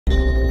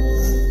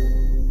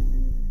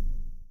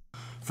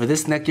For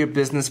this NETGEAR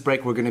business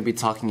break, we're going to be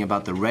talking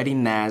about the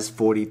ReadyNAS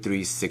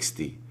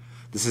 4360.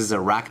 This is a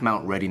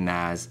Rackmount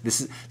ReadyNAS.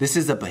 This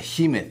is a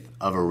behemoth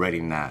of a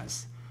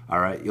ReadyNAS. All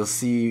right, you'll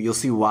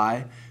see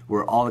why.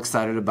 We're all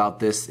excited about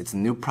this. It's a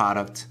new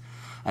product.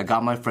 I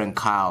got my friend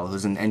Kyle,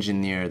 who's an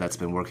engineer that's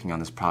been working on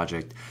this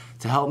project,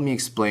 to help me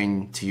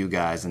explain to you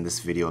guys in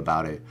this video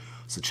about it.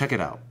 So check it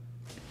out.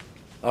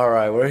 All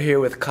right, we're here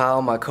with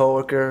Kyle, my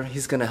coworker.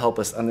 He's going to help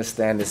us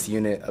understand this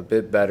unit a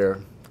bit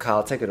better.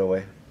 Kyle, take it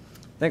away.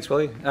 Thanks,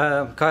 Willie.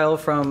 Kyle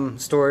from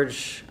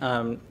Storage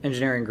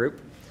Engineering Group.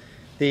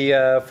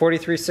 The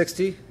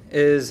 4360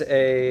 is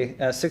a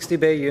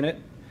 60-bay unit.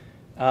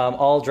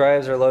 All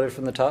drives are loaded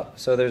from the top,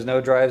 so there's no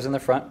drives in the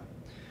front.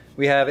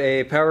 We have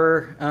a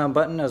power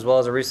button as well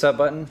as a reset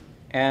button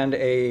and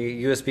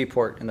a USB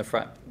port in the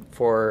front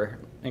for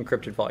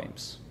encrypted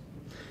volumes.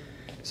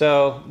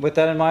 So with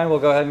that in mind, we'll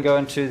go ahead and go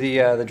into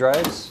the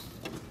drives.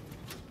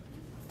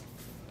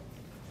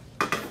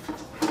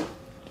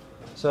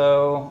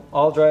 So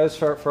all drives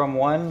from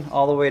 1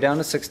 all the way down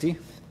to 60.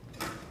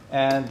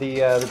 And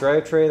the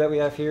drive tray that we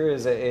have here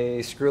is a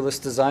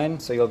screwless design,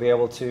 so you'll be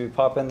able to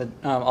pop in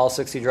all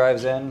 60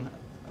 drives in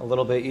a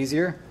little bit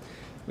easier.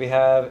 We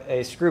have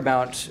a screw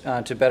mount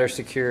to better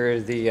secure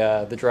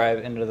the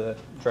drive into the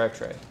drive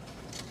tray.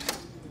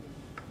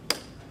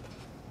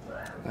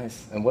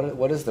 Nice. And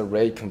what is the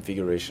RAID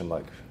configuration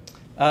like?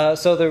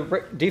 So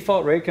the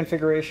default RAID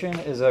configuration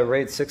is a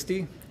RAID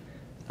 60.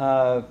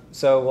 So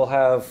we'll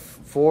have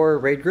 4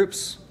 RAID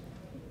groups,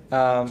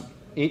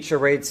 each a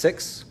RAID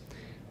 6,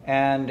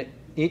 and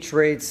each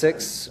RAID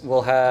 6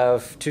 will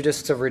have 2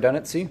 disks of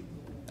redundancy.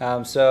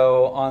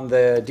 So on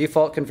the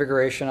default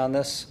configuration on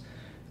this,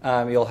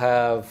 you'll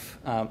have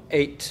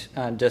 8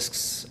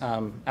 disks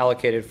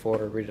allocated for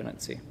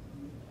redundancy.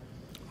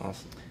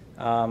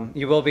 Awesome.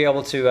 You will be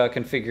able to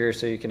configure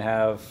so you can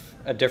have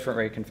a different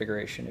RAID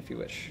configuration if you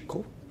wish.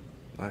 Cool.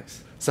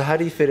 Nice. So how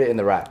do you fit it in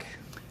the rack?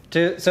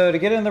 So to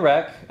get it in the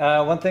rack,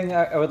 one thing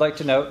I would like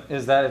to note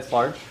is that it's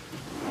large.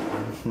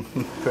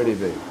 Pretty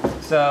big.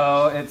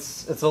 So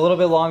it's a little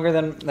bit longer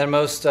than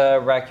most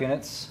rack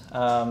units.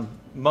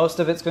 Most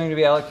of it's going to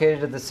be allocated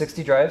to the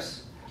 60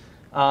 drives.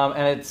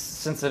 And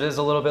since it is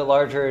a little bit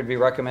larger, it'd be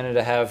recommended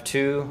to have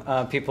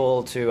 2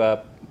 people to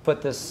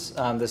put this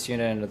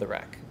unit into the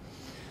rack.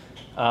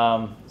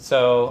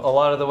 So a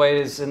lot of the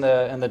weight is in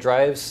the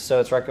drives,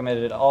 so it's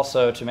recommended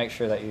also to make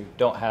sure that you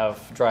don't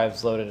have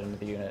drives loaded into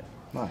the unit.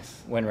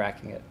 Nice. When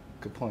racking it.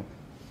 Good point.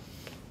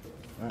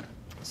 All right.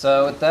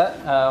 So with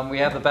that, we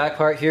have the back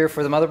part here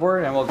for the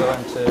motherboard, and we'll go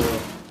into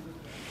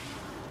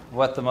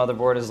what the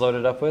motherboard is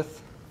loaded up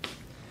with.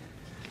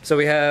 So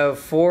we have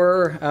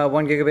 4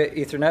 1 gigabit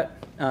Ethernet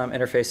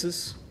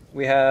interfaces.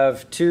 We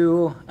have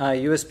 2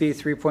 USB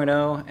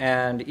 3.0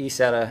 and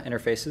eSATA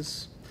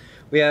interfaces.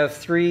 We have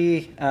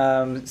 3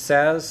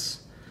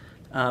 SAS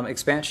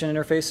expansion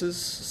interfaces.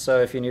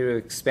 So if you need to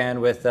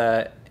expand with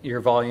your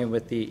volume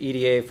with the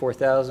EDA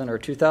 4000 or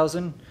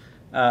 2000,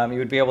 you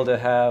would be able to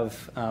have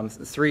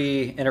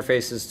 3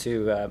 interfaces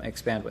to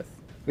expand with.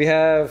 We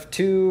have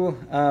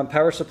 2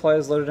 power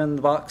supplies loaded in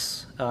the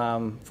box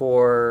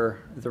for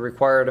the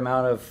required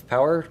amount of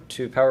power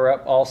to power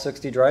up all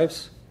 60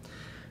 drives.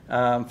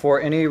 For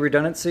any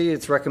redundancy,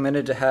 it's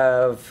recommended to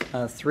have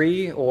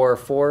 3 or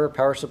 4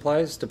 power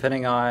supplies,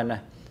 depending on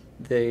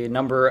the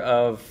number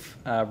of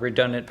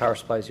redundant power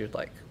supplies you'd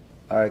like.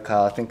 All right,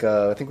 Kyle. I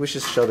think we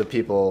should show the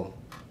people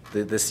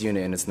this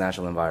unit in its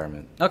natural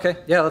environment. Okay.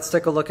 Yeah. Let's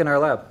take a look in our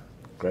lab.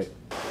 Great.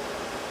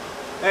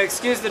 Hey,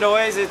 excuse the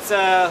noise. It's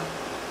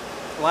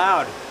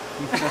loud.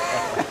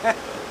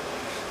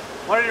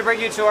 Wanted to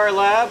bring you to our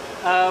lab.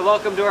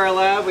 Welcome to our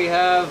lab. We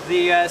have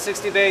the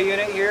 60-bay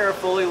unit here,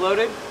 fully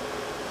loaded.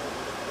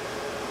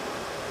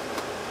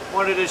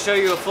 Wanted to show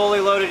you a fully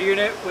loaded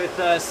unit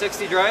with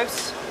 60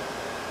 drives.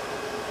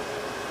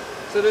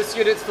 So this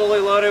unit's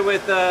fully loaded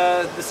with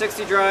the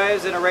 60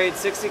 drives in a RAID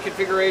 60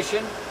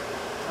 configuration.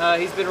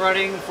 He's been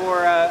running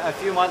for a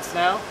few months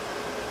now.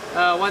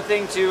 One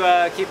thing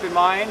to keep in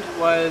mind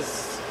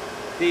was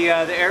the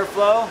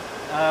airflow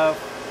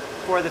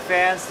for the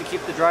fans to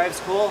keep the drives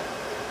cool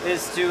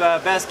is to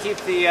best keep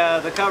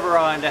the cover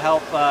on to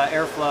help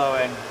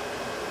airflow. And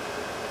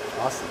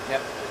awesome.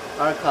 Yep.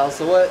 All right, Kyle.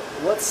 So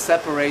what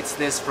separates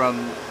this from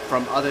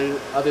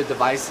other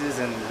devices,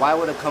 and why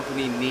would a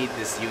company need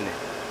this unit?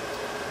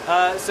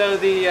 So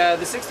the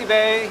 60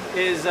 bay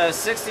is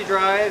 60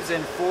 drives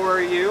and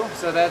 4U,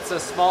 so that's a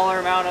smaller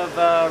amount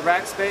of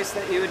rack space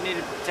that you would need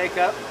to take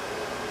up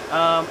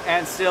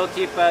and still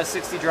keep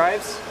 60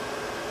 drives.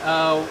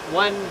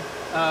 One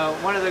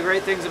of the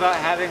great things about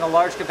having a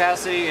large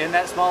capacity in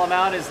that small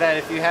amount is that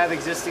if you have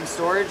existing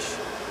storage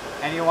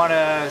and you want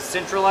to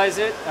centralize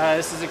it,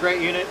 this is a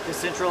great unit to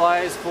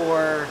centralize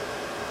for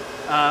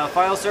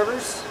file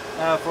servers,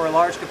 for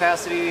large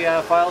capacity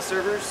file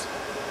servers.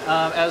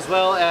 As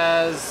well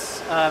as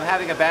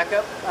having a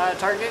backup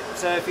target.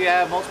 So if you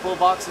have multiple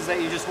boxes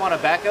that you just want a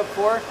backup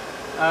for,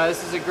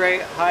 this is a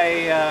great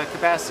high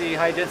capacity,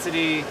 high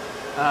density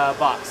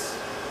box.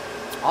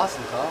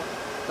 Awesome, Kyle.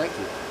 Thank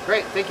you.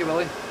 Great, thank you,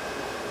 Willie.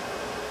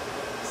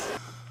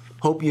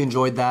 Hope you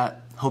enjoyed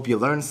that. Hope you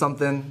learned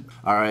something.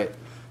 All right.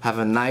 Have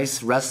a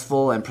nice,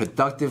 restful, and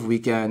productive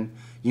weekend.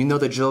 You know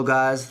the drill,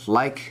 guys.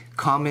 Like,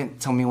 comment,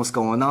 tell me what's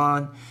going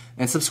on,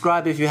 and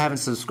subscribe if you haven't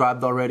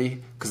subscribed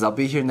already, because I'll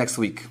be here next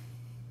week.